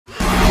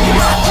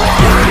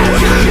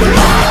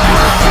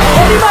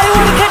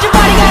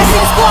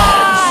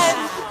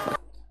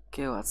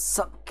What's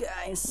up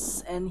guys,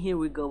 and here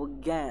we go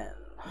again.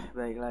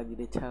 Baik lagi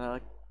di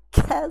channel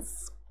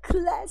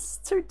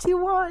Cashclash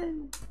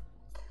 31.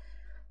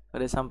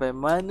 Udah sampai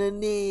mana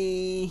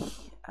nih?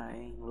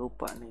 Aing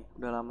lupa nih,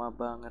 udah lama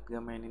banget gak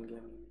mainin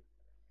game ini.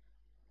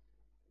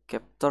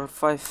 Chapter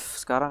 5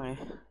 sekarang ya.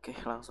 Oke,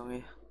 langsung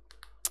ya.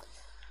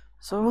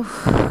 So,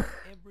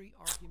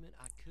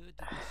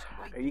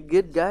 are you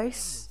good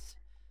guys?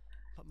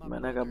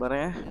 Gimana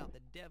kabarnya?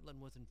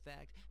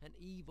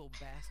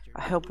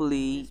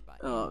 Hopefully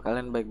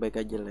kalian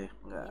baik-baik aja lah ya.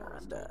 Nggak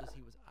ada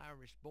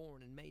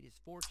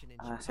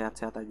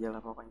sehat-sehat aja lah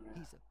pokoknya.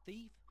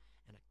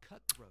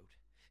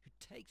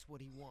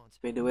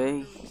 By the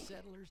way,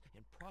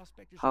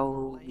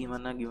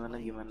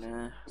 gimana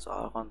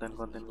soal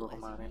konten-konten gua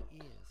kemarin.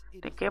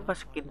 Ini kayak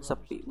pas skin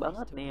sepi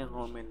banget nih yang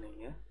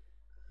ngomennya ya.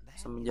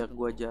 Semenjak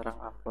gua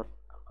jarang upload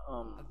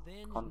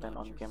konten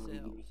on cam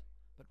gini.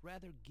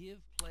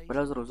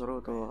 Padahal seru-seru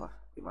tuh.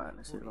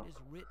 Gimana sih lo?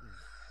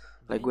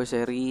 Like gue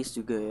series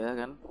juga ya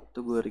kan,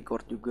 tuh gue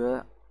record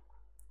juga.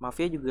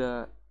 Mafia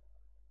juga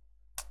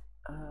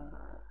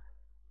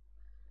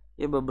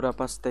ya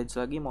beberapa stage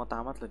lagi mau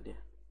tamat lah dia.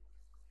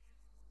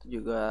 Itu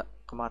juga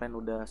kemarin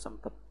udah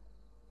sempet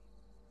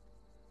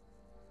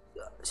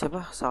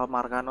siapa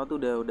Salmarkano tuh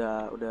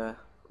udah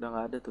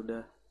nggak ada tuh,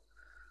 udah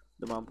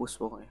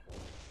mampus pokoknya.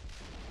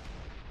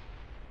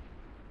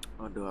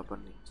 Aduh, apa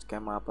nih,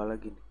 skema apa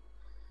lagi nih?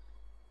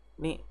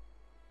 Nih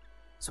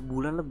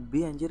sebulan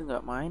lebih anjir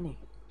nggak main nih.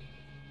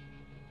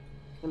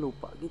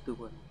 Lupa gitu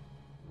gue.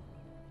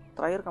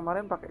 Terakhir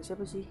kemarin pakai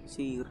siapa sih?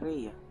 Si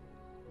Ray ya.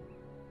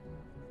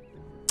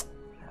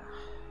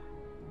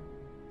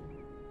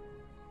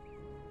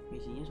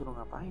 Misinya suruh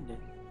ngapain deh?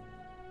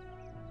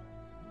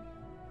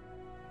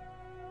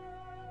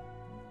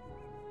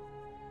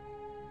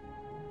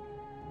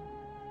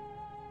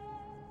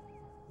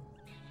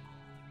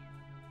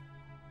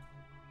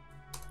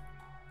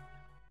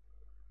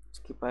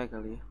 Skip aja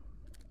kali ya.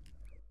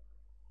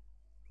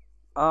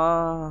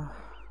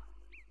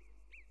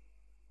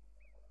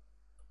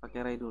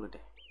 Pakai Ray dulu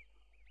deh.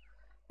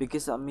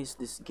 Because I miss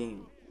this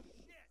game.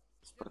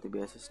 Seperti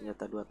biasa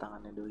senjata dua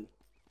tangannya dulu.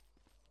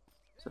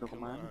 Seru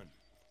kemana?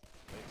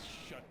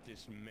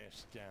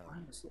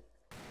 Mana sih?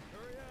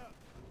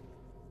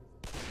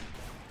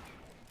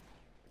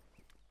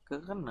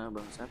 Kena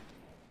bangsat.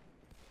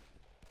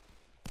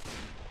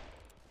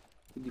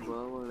 Di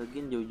bawah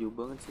lagi jauh-jauh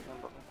banget sih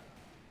tampaknya.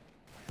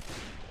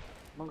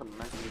 Emang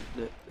kena sih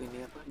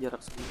ini apa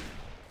jarak segini?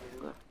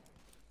 Enggak.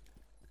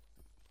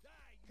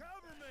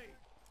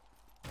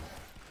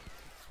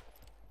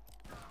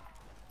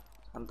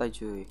 Santai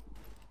cuy.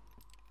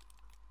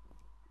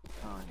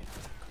 Oh ya.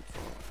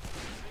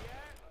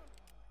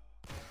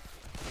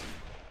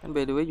 Kan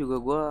by the way juga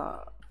gue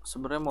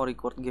sebenarnya mau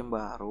record game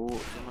baru,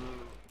 cuman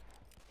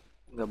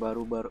nggak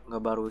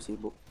baru sih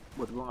bu.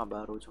 Buat gue nggak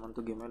baru, cuman tuh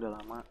gamenya udah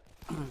lama.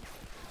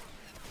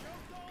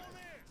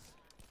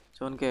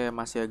 Cuman kayak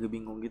masih agak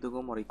bingung gitu,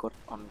 gue mau record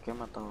on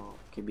cam atau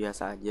kayak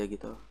biasa aja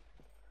gitu.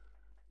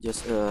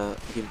 Just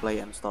gameplay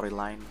and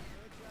storyline.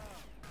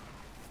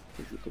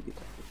 Kayak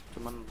gitu.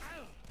 Cuman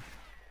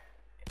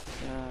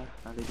ya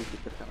nanti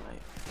dipikirkan lah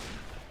ya.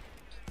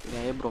 Ini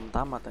aja belum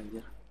tamat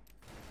anjir.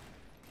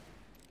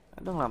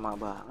 Kadang lama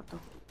banget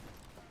tuh.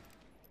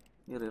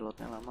 Ini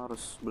reloadnya lama,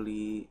 harus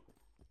beli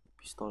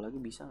pistol lagi.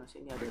 Bisa gak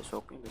sih? Ini ada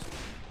shopnya di sini.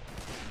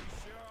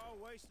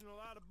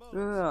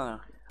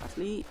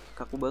 Asli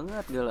kaku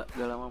banget,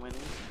 gak lama main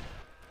ini.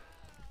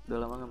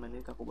 Udah lama gak main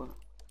ini, kaku banget.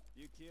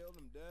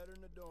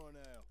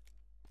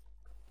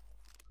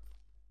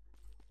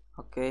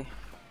 Oke,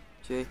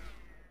 cuy.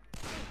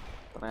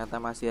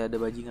 Ternyata masih ada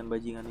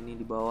bajingan-bajingan ini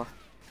di bawah.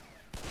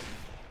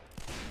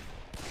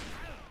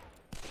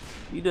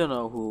 You don't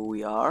know who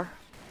we are.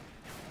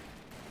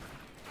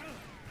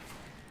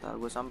 Ntar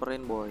gue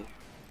samperin boy.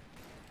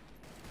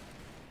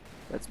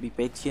 Let's be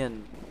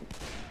patient.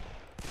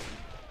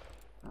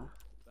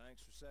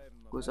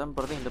 Gue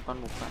samperin depan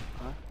muka.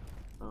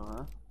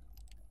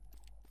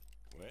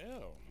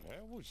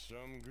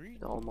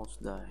 It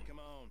almost die.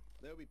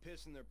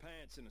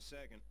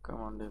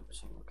 Come on, they're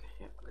pissing. Oke,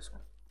 ya, terus kan.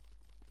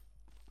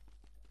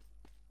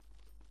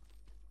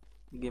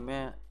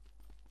 Gamenya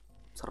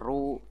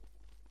seru,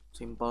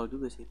 simpel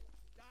juga sih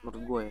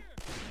menurut gue ya.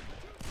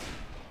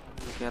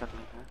 Ini kerek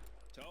nih, ha?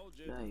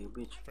 Dah, you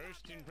bitch.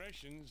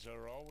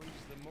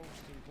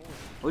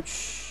 Ouch.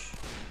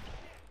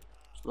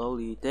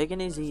 Slowly, take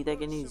it easy.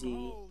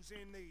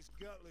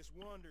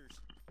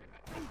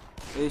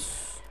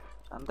 Ish,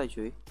 santai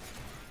cuy.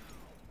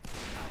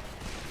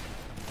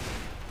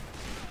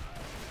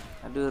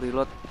 Aduh,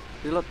 reload.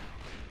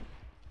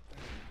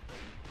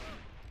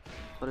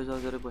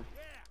 Sorry boy.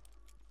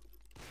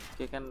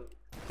 Kayak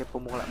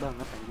pemula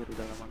banget anjir,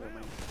 udah lama gak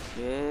main.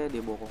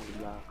 Dia bokong di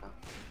belakang.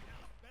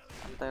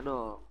 Santai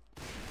dong.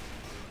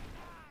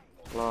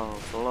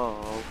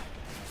 Slow.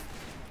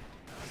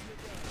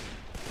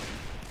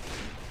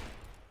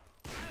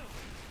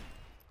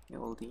 Ya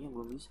ultinya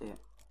belum bisa ya.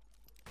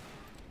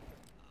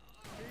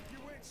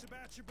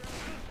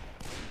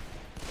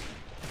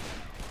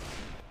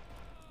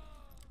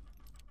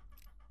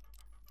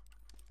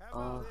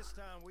 Oh,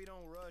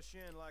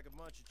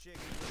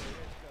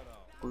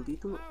 ulti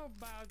itu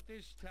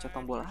pencet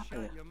tombol apa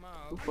ya?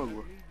 Lupa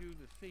gua.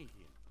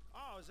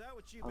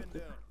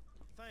 Oke,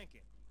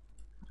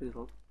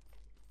 reload.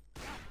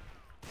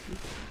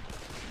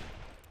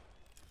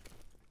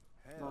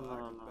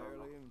 No.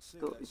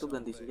 Itu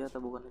ganti senjata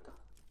bukan itu.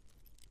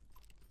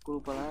 Gua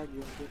lupa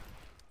lagi anjir.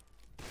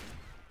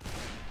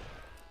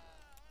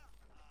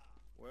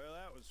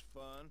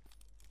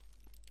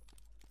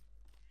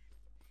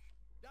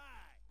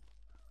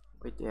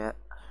 Wait ya,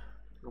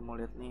 gue mau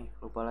lihat nih,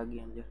 lupa lagi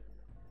anjir.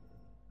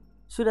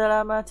 Sudah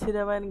lama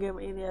tidak main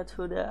game ini ya,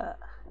 sudah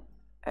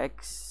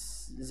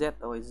XZ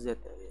oh Z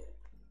ya.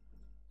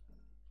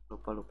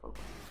 Lupa.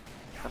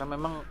 Karena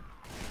memang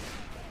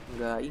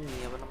nggak ini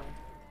apa namanya,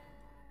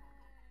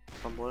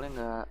 tombolnya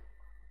nggak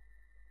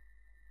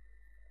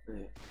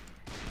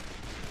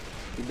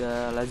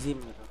tidak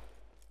lazim gitu.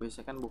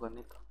 Biasanya kan bukan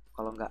itu.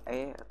 Kalau nggak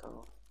E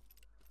atau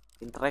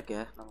interact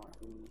ya nama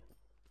ini.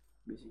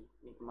 Biasanya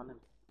ini kemana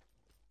nih?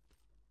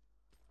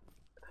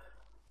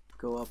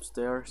 Go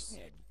upstairs.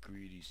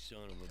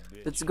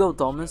 Let's go,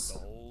 Thomas.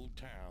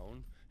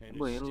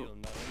 Boy, lu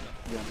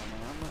jangan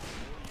lama-lama.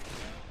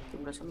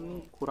 Itu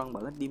ini kurang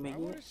banget di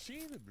Maggie.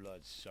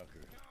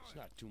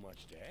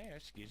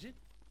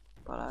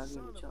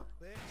 Apalagi bocah.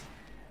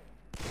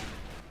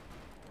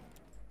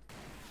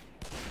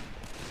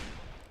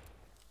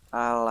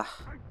 Alah.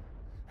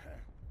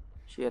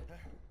 Shit.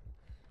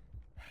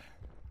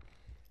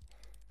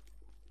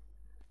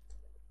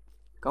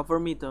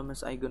 Cover me,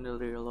 Thomas. I gonna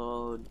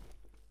reload.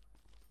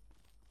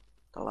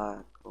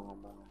 Telat gue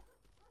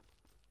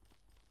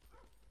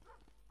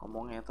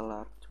ngomongnya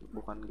telat,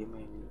 bukan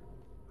game ini.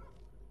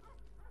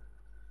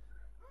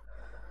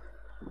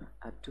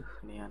 Aduh,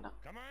 nih anak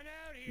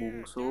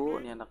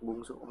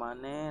bungsu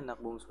kemana anak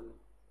bungsu nih?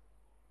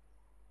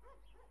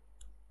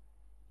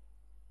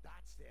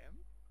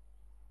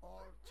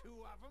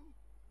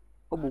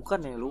 Oh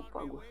bukan ya,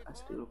 lupa gue,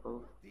 asli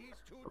lupa gue.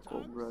 The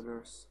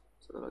Callbrothers.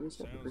 Satu lagi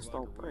siapa?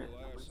 Christopher ya?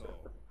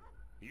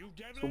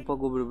 Sumpah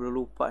gue bener-bener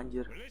lupa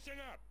anjir.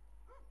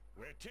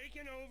 We're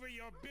taking over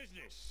your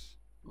business.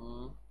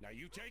 Now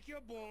you take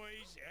your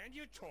boys and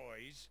your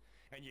toys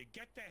and you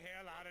get the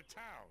hell out of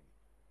town.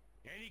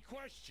 Any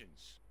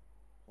questions?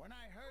 When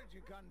I heard you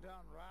gunned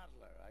down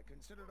Rattler, I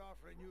considered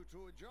offering you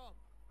a job.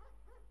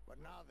 But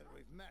now that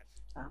we've met,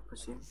 I can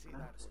see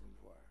that wouldn't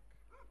work.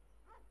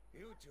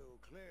 You two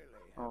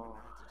clearly have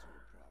an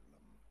attitude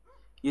problem.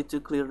 You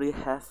two clearly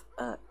have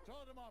a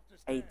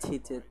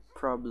attitude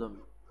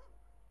problem,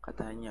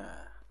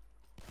 katanya.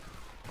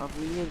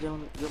 Papinya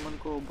zaman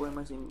cowboy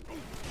masih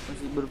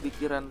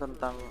berpikiran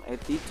tentang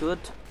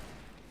attitude.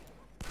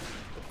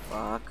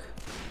 Fuck.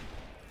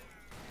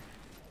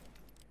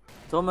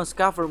 Thomas,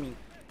 cover me.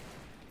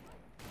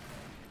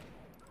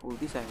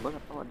 Ulti sayang banget.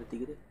 Oh ada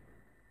 3 deh.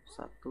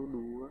 1, 2,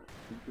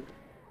 3.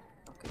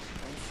 Oke,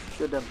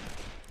 shoot them.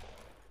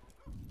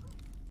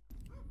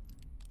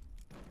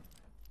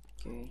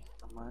 Oke,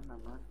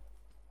 aman.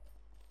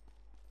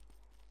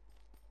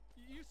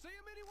 You see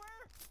him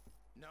anywhere?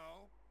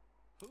 No.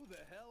 Who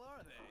the hell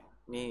are they?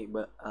 Nih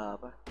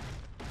apa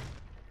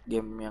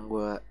game yang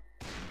gue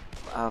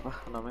apa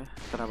namanya,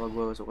 kenapa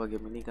gue suka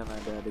game ini, karena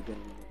ada adegan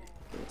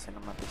kayak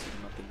sinematik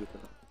gitu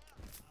loh,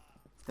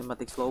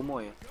 sinematik slow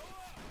mo ya.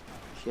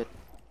 Shit,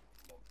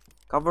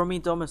 cover me,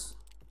 Thomas.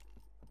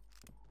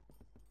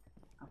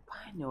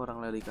 Apain nih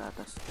orang lari ke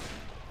atas?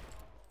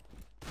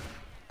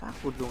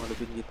 Takut dong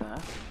ngadepin kita.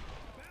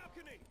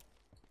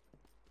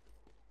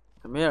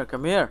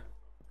 Come here.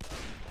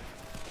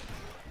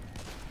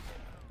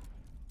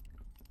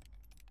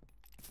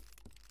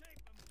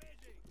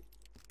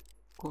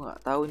 Gue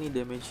nggak tahu nih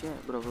damage-nya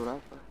berapa.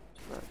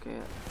 Coba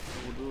kayak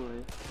tunggu dulu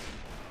ya.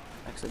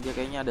 Next aja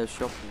kayaknya ada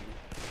shock nih.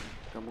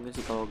 Gak mungkin sih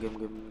kalau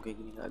game-game kayak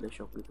gini nggak ada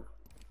shock gitu.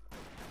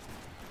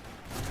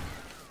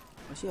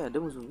 Masih ada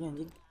musuhnya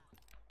anjing.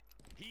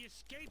 He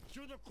escaped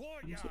through the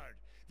courtyard.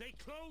 They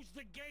closed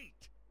the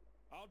gate.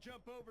 I'll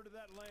jump over to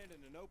that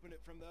landing and open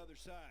it from the other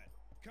side.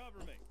 Cover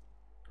me.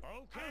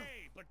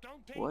 Okay, but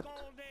don't take What?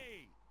 all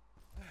day.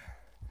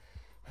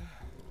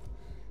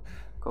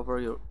 Cover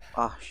your...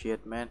 Ah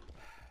shit man.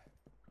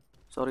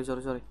 Sorry.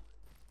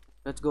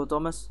 Let's go,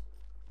 Thomas.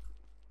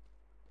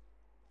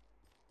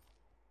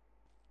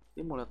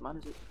 Dia mau lihat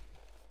mana sih?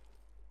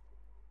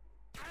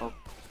 Oh.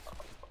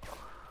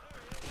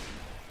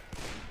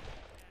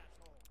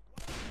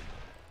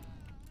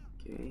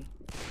 Oke.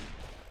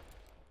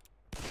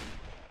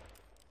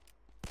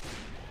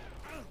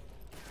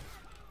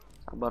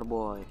 Sabar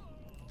boy.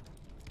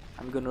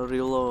 I'm gonna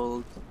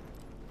reload.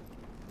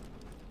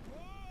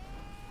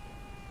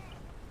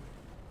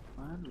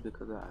 Man, udah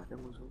kagak ada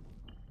musuh.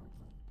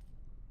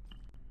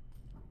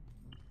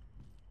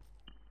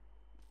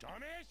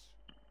 Thomas?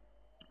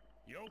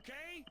 You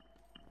okay?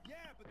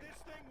 Yeah, but this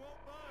thing won't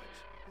budge.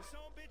 The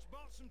son bitch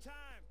bought some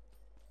time.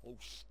 Oh,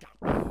 stop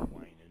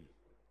whining.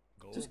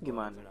 Go Just above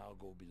gimana? and I'll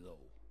go below,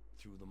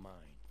 through the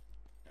mine.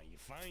 Now you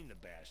find the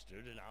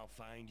bastard and I'll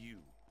find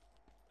you.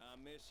 I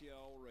miss you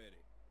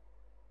already.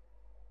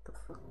 The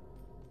fuck?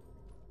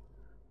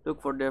 Look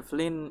for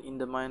Devlin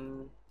in the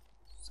mine.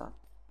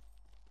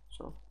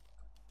 So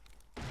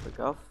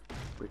break off.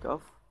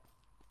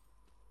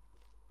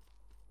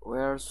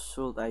 Where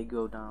should I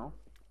go now?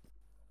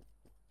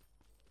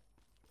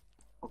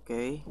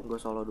 Oke, gue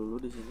solo dulu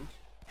di sini.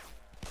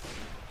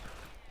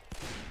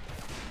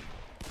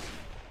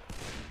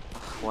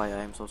 Why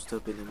I'm so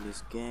stupid in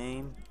this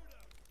game?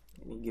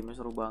 Ini gamenya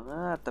seru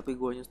banget, tapi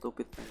guanya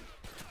stupid.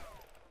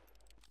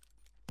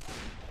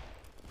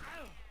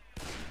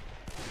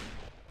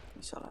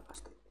 Bisa lah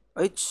pasti.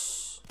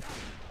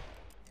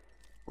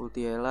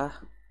 Ulti lah,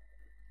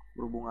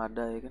 berhubung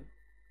ada ya kan.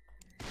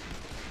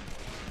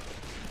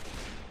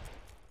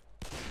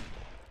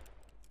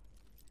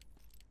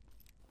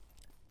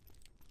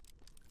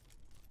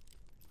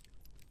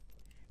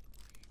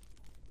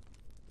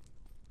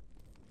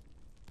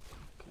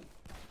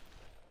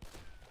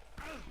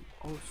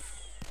 Oh,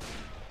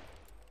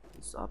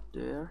 it's up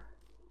there.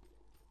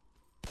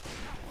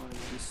 Or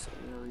in this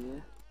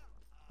area.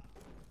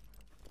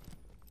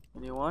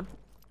 Anyone?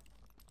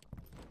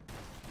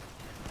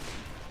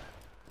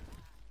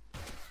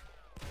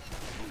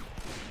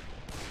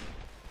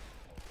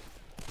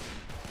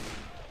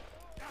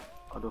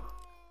 Aduh.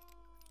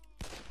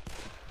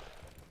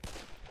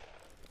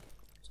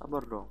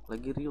 Sabar dong,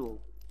 lagi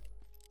reload.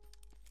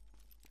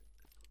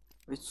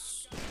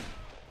 Which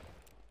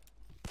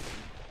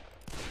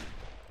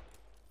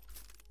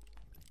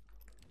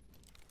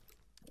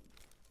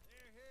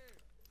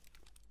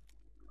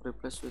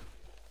replace with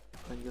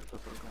ranger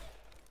pepper gun.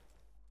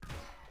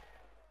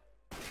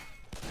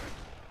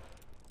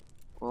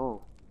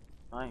 Oh,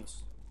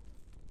 nice.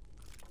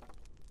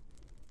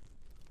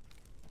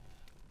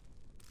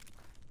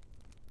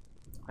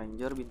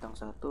 Ranger bintang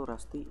 1,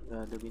 Rusty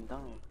nggak ada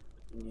bintangnya.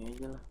 Ini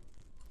aja lah.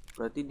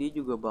 Berarti dia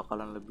juga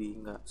bakalan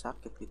lebih nggak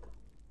sakit gitu.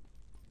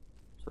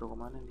 Suruh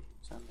kemana nih?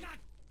 Sana.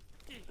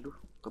 Aduh,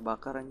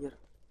 kebakar anjir.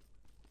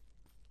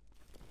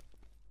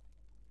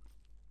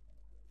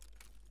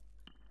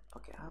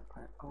 Oke,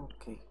 apa?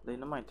 Oke,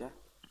 dynamite ya.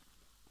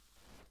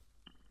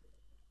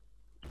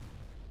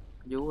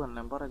 Jauhan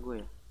lempar gue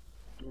ya.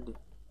 Ini deh.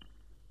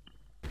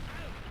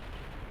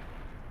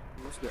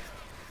 Tembus gak?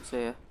 Bisa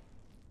ya.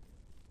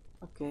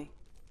 Oke.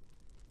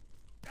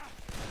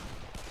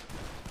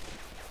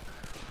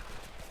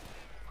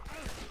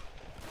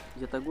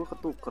 Jatah gue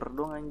ketuker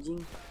dong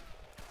anjing.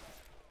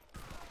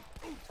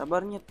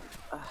 Sabarnya.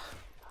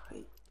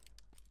 Hai.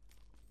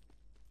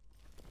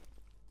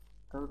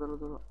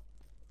 Taruh.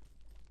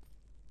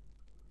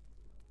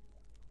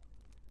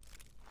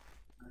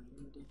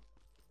 Ini deh.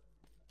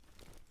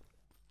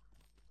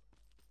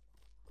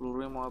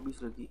 Pelurunya mau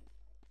habis lagi.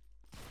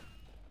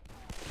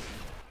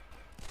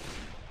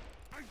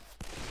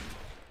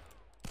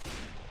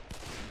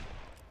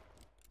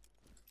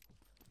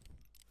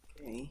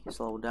 Oke,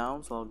 slow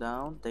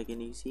down, take it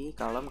easy,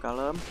 kalem.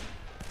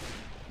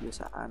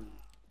 Biasaan.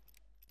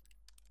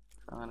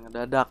 Jangan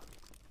ngedadak.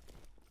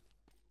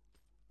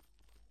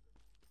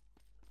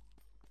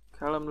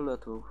 Kalem dulu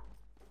tuh.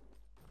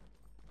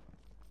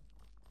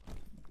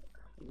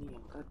 Ini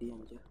yang tadi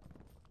anjir.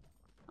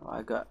 Oh,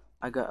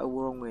 agak a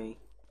wrong way.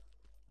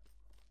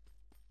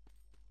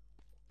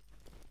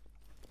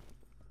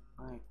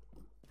 Right.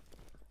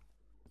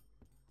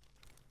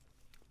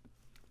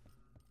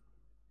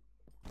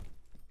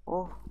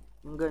 Oh,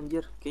 enggak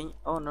anjir.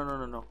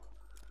 Kayaknya no.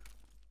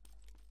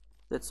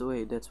 That's the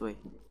way.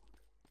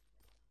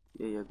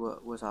 Iya, gua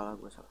salah.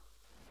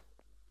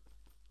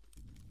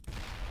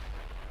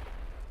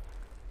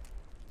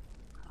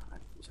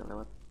 Bisa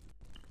lewat.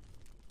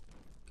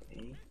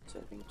 Oke,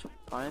 saving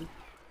checkpoint.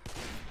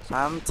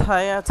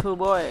 Santai ya tuh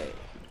boy.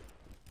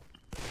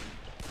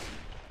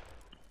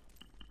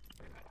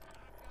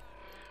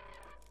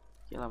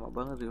 Oke, lama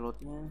banget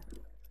reloadnya.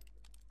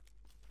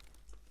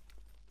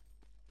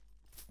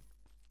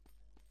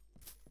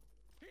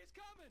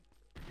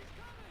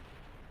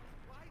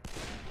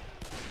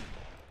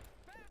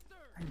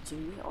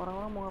 Anjing, ini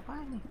orang-orang mau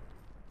ngapain nih?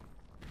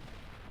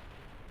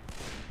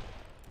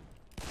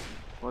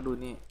 Waduh,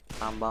 nih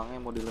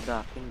tambangnya mau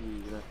diledakin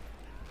gila.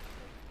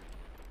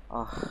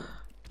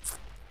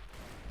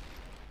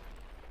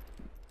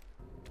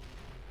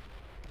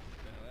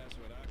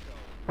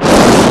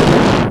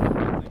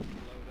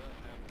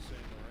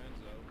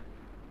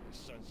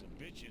 Sons of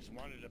bitches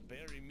wanted to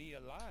bury me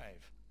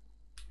alive.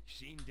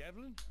 Seen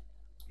Devlin?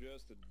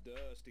 Just the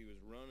dust. He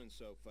was running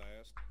so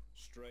fast,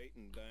 straight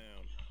and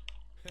down.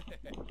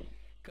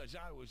 'Cause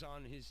I was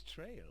on his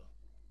trail.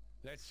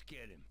 Let's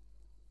get him.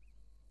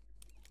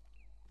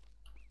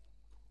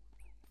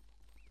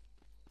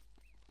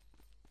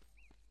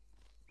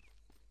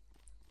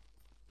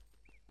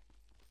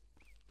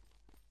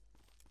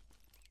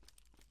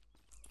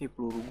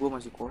 Peluru gue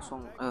masih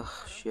kosong.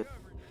 Shit.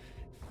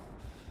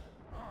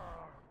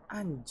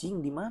 Anjing,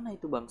 di mana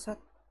itu bangsat?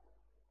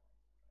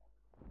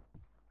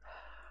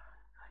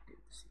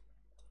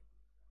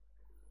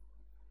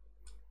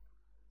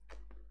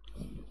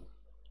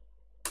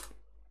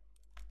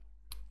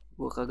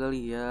 Gue kagak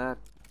lihat.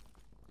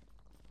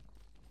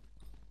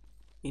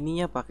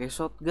 Ininya pakai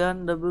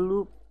shotgun double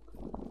loop.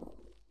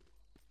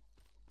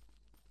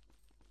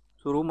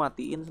 Suruh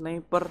matiin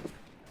sniper.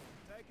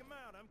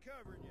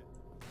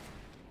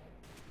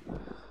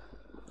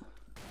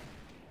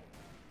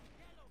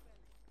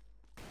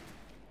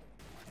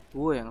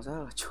 Gue yang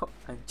salah, cok,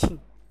 anjing.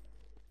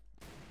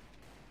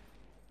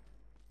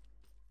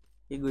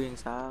 Ini gue yang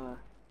salah.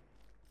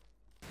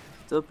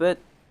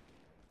 Stupid.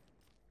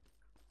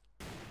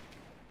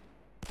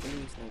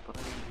 Ini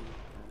snipernya.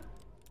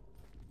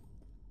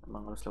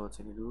 Emang harus lewat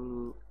sini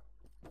dulu.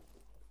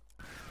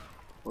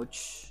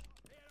 Ouch.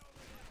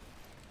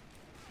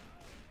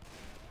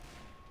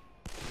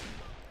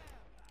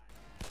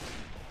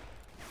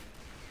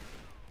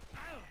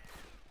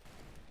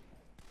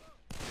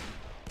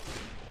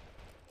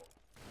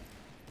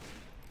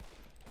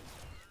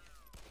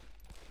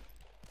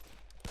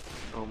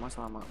 Mas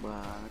lama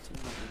banget sih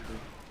matiin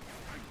tuh.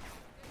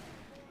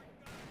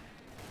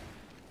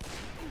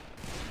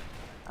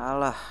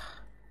 Alah,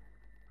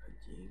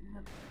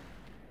 bajingan.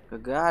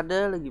 Kagak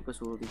ada lagi pas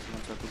ulti,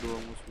 cuma 1-2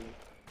 musuh.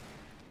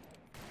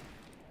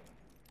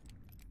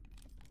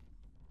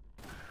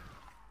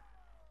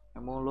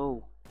 Ammo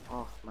low.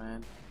 Oh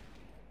man.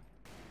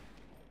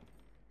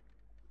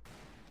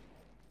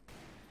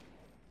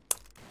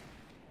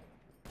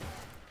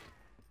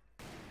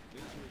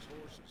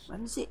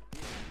 Mana sih?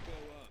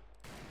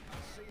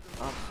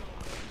 Ah,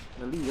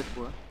 nggak lihat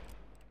gua.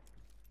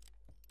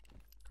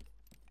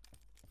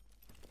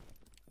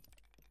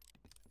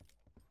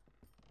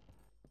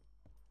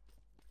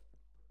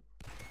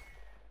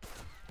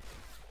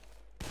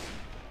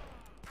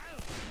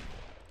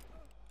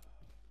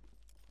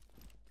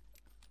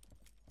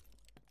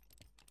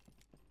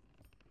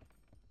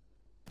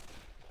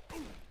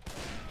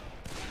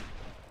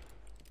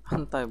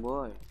 Santai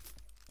boy.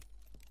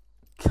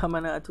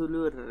 Kemana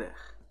atulur?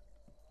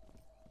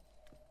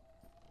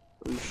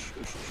 Ush.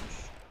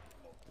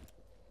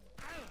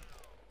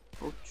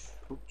 Ouch.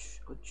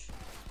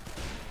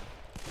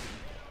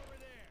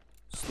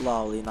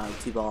 Slowly,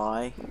 90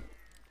 boy.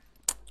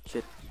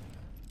 Shit.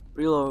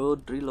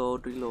 Reload.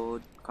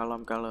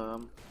 Kalem.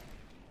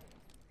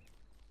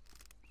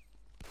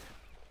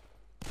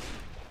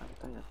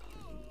 Santai ya.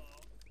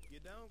 You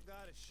don't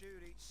gotta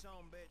shoot each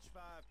son bitch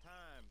 5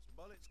 times.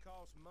 Bullets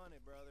cost money,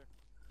 brother.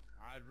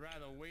 I'd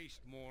rather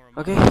waste more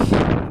Oke.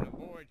 than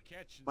avoid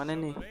catching Mana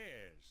some nih? of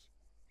theirs.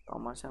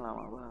 Thomasnya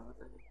lama banget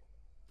tadi.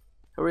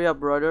 Hurry up,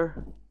 brother.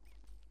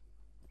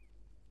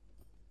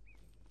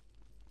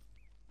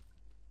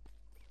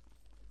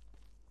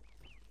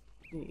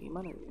 Ini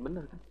gimana?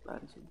 Bener kan?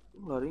 Lari sini.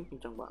 Lari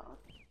kencang banget.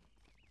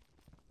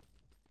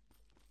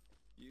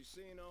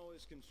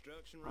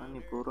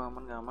 Ini peluru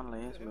aman gak aman lah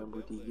ya,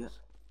 93.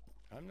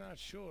 I'm not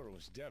sure it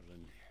was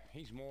Devlin.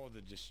 He's more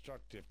the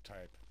destructive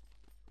type.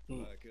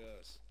 Like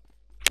us.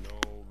 No,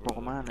 Mau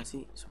brother. kemana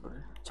sih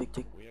sebenarnya?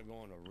 Cek. We are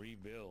going to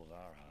rebuild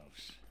our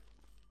house.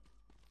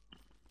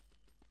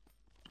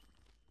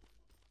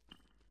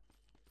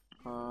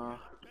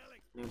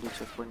 Ini udah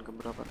checkpoint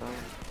keberapa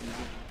tahun?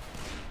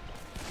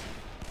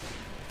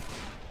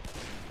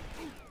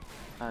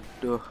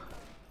 Aduh.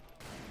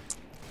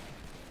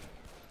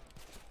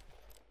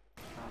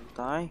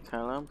 Santai,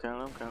 kalem.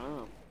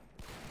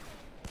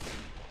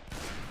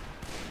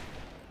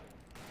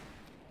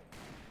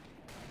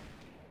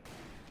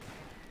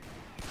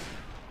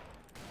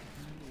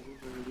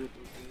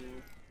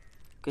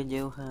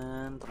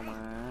 Kejauhan,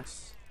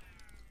 Thomas.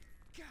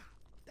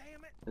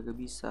 Gak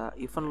bisa,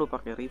 even lu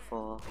pakai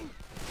rifle.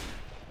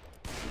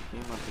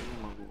 Ini matinya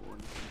sama gue.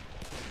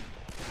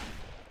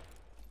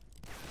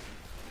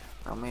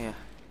 Rame ya.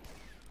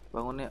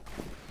 Bangun ya.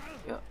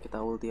 Yuk kita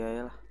ulti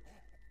aja lah.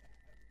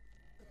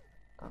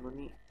 Lalu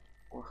nih,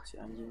 wah si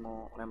anjing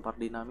mau lempar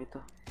dinamit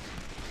tuh.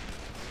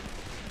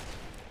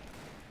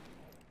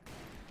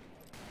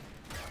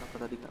 Kenapa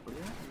tadi nggak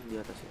kelihatan di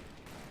atasnya?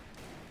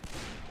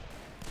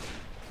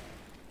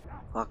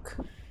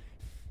 Fuck.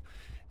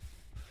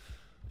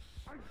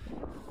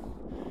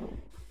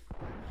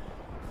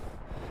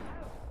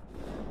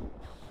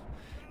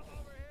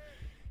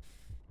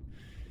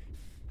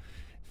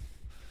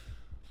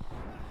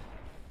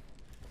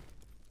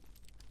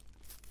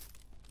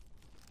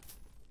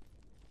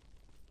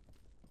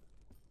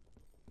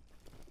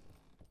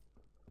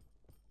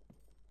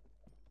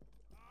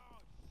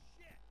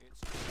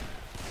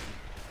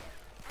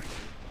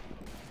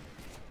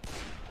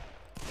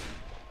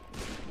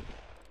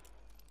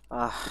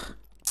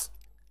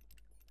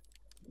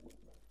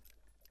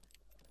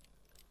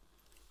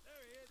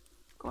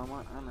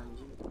 Kelamaan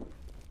anjing.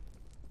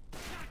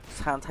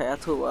 Santai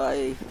atuh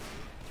woy.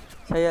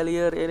 Saya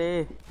liar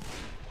ini.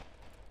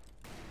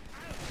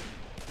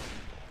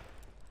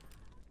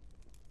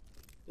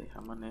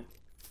 Aman ya.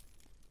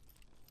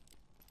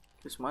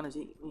 Terus mana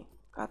sih? Ini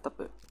ke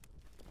atap ya?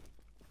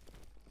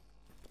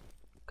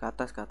 Ke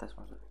atas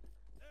maksudnya.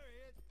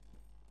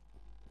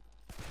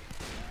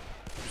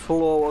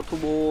 Slow atuh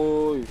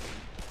boy.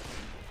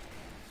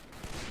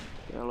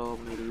 Ya lo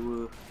meniri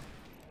gue.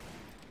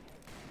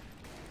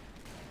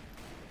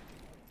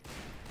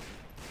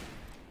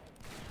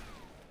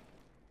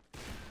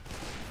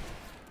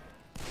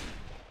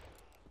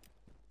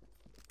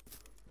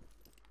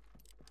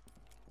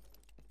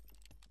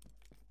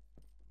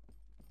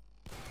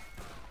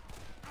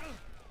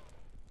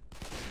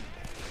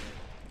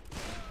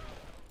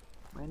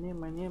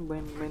 mainnya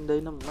main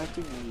dynamite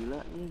sih, gila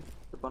nih,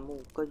 depan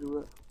muka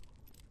juga.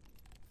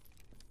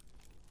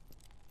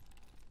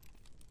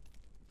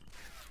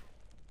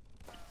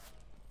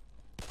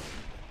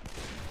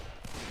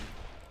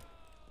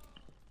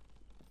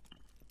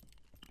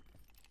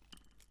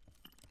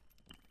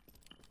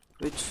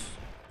 Which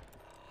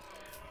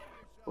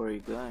where are you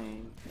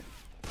going?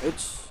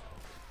 Which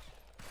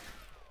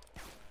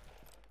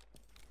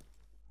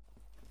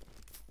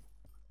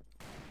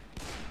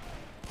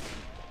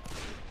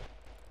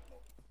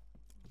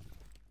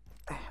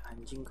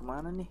anjing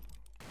kemana nih?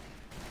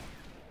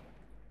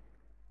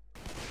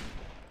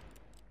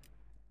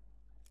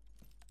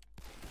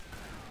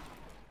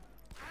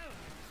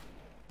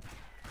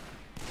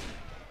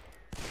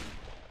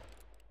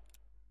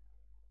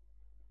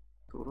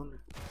 Turun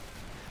deh.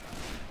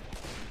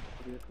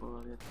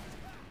 Lihat.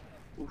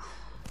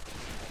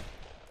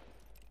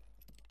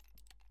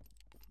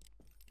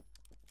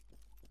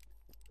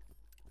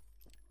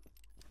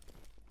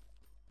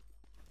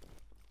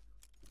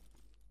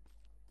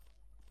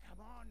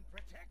 Come on,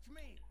 protect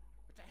me.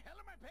 What the hell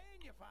am I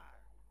paying you for?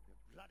 You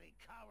bloody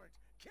cowards.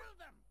 Kill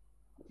them.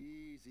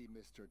 Easy,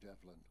 Mr.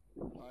 Devlin.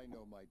 I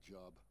know my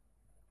job.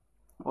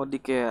 Oh, di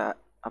kayak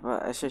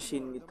apa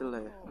assassin gitu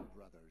lah ya.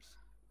 Brothers.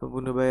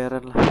 Pembunuh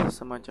bayaran lah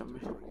semacamnya.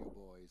 You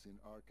boys in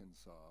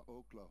Arkansas,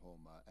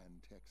 Oklahoma,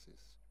 and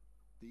Texas.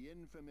 The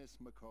infamous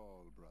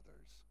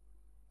McCallbrothers.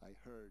 I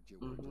heard you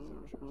were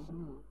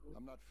deserters.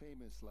 I'm not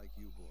famous like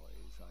you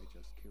boys. I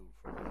just kill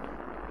for you.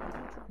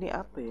 Ini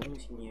apa ya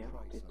misinya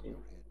waktu itu?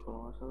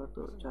 Kalau nggak salah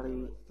tuh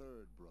cari,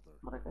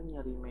 mereka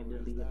nyari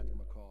medali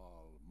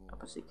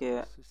apa sih,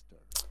 kayak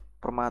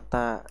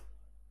permata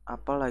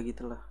apalah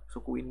gitu lah,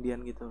 suku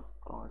Indian gitu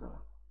kalau nggak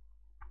salah.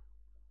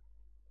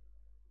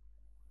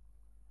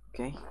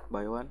 Oke,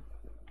 buy one.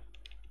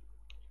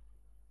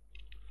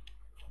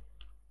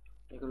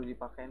 Ini kudu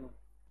dipakai nih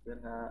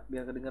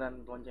biar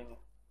kedengeran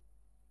loncengnya.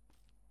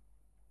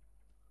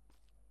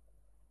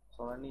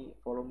 Soalnya nih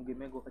volume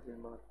gamenya gue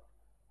kecilin banget.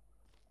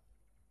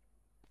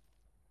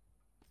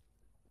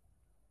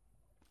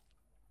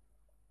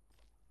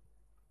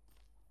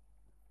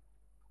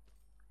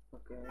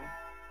 Oke.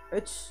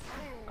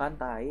 Kan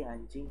tai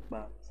anjing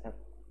bangsat.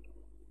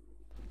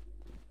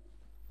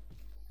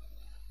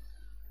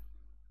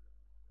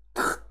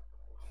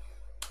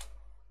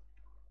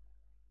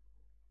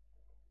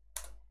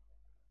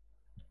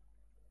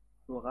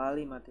 Dua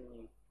kali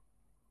matinya.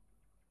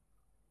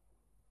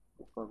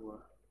 Lupa gua.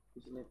 Di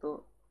sini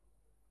tuh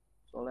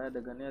soalnya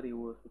adegannya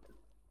rework gitu.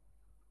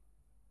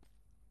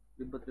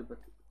 Ribet.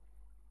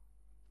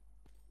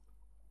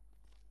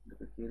 Udah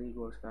ke kiri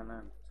gua harus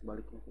kanan,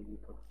 sebaliknya kayak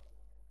gitu.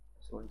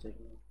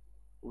 Loncengnya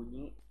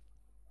bunyi,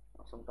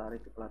 langsung tarik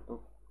ke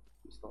pelatuk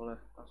pistolnya,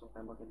 langsung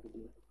tembakin ke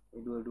dia.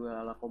 Ini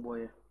dua-dua ala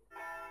cowboy ya.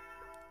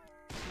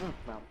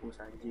 Mampus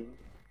anjing.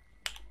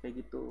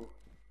 Kayak gitu.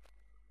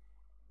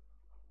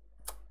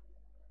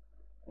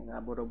 Nggak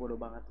bodoh-bodoh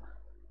banget lah.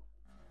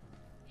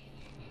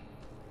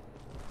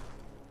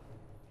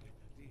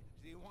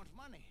 Do you want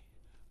money?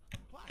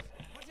 What?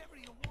 Whatever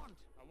you want.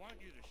 I want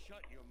you to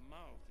shut your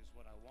mouth is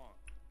what I want.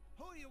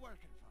 Who are you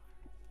working for?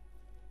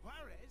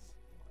 Juarez?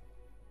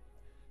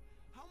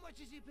 How much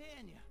is he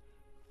paying you?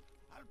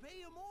 I'll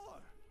pay you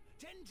more.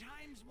 10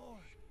 times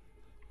more.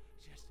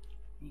 Just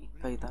ini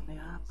kaitannya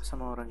apa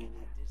sama orang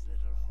ini? this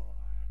little whore.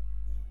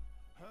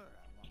 Her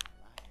I want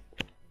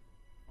alive.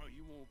 Oh,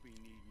 you won't be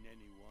needing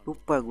anyone.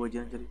 Lupa gue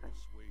jangan ceritanya.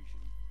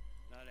 Persuasion.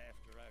 Not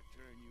after I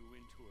turn you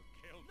into a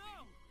kelpie.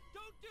 No!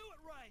 Don't do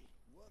it right!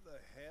 What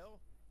the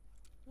hell?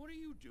 What are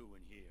you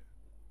doing here?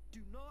 Do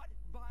not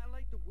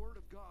violate the word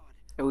of God.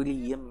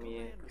 William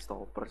ya,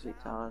 Christopher sih,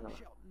 salah.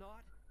 Shall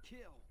not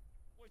kill.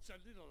 Well, it's a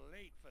little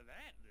late for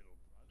that, little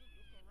brother.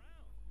 Look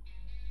around.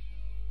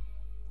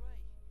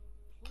 Ray,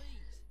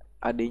 please.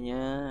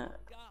 Adanya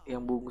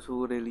yang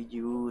bungsu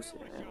religius,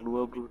 yang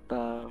dua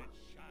brutal.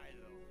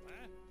 Shiloh,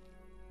 huh?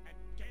 At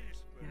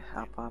Gettysburg. Ya,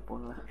 apapun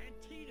lah.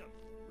 Antietam.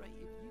 Ray,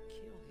 if you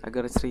kill him,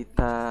 Agar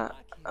cerita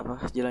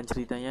apa jalan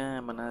ceritanya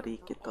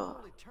menarik gitu.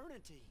 all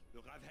eternity.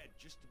 Look, I've had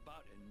just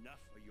about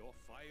enough of your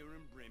fire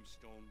and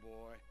brimstone,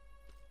 boy.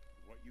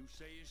 What you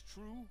say is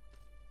true.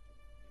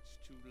 It's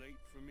too late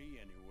for me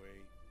anyway.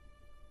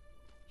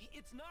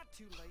 It's not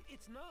too late.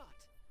 It's not.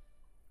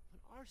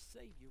 When our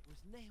Savior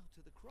was nailed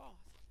to the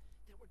cross,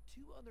 there were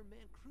two other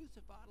men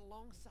crucified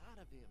alongside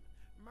of him,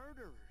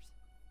 murderers.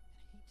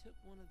 And he took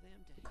one of them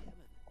to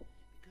heaven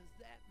because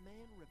that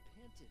man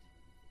repented.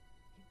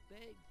 He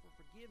begged for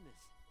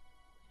forgiveness.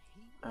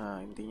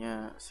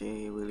 Intinya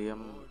si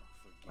William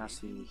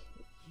ngasih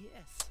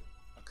Yes.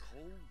 A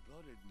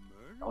cold-blooded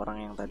murder? orang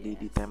yang tadi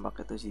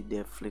ditembak itu si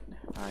Devlin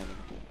ya. Nah ini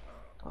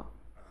tuh,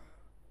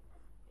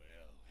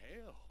 Well,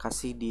 hell.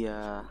 kasih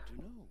dia To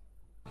know.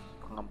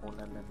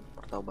 pengampunan dan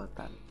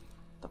pertobatan,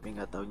 tapi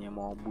nggak taunya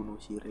mau bunuh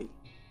si Ray.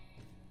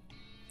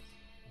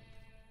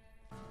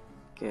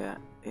 Kayak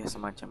ya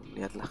semacam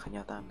lihatlah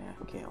kenyataannya,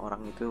 kayak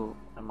orang itu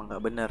emang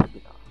nggak benar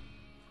gitu.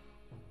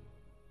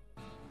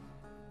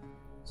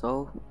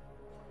 So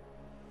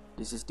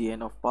this is the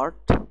end of part.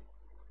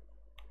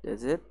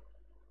 That's it.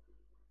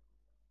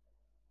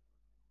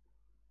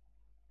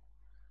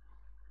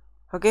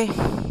 Oke.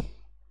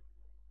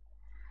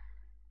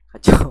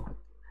 Kacau.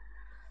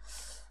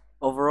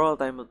 Overall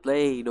time to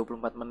play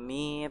 24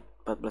 menit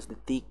 14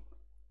 detik.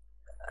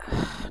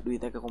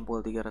 Duitnya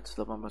kekumpul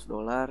 $318.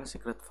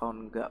 Secret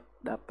found gak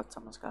dapat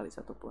sama sekali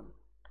satupun.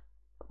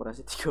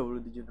 Akurasi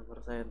 37%.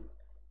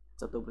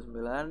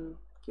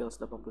 129, kills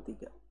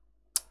 83.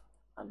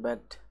 Not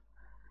bad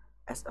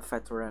as a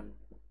veteran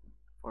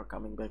for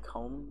coming back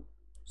home.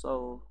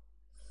 So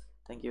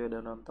thank you udah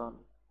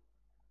nonton.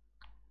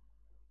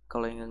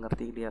 Kalau yang gak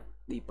ngerti, lihat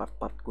di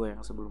part-part gue yang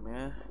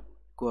sebelumnya.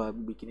 Gue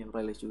bikinin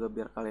playlist juga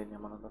biar kalian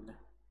nyaman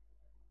nontonnya.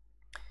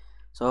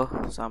 So,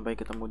 sampai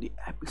ketemu di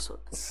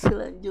episode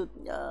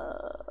selanjutnya.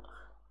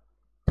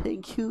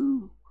 Thank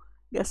you.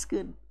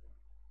 Gaskeun.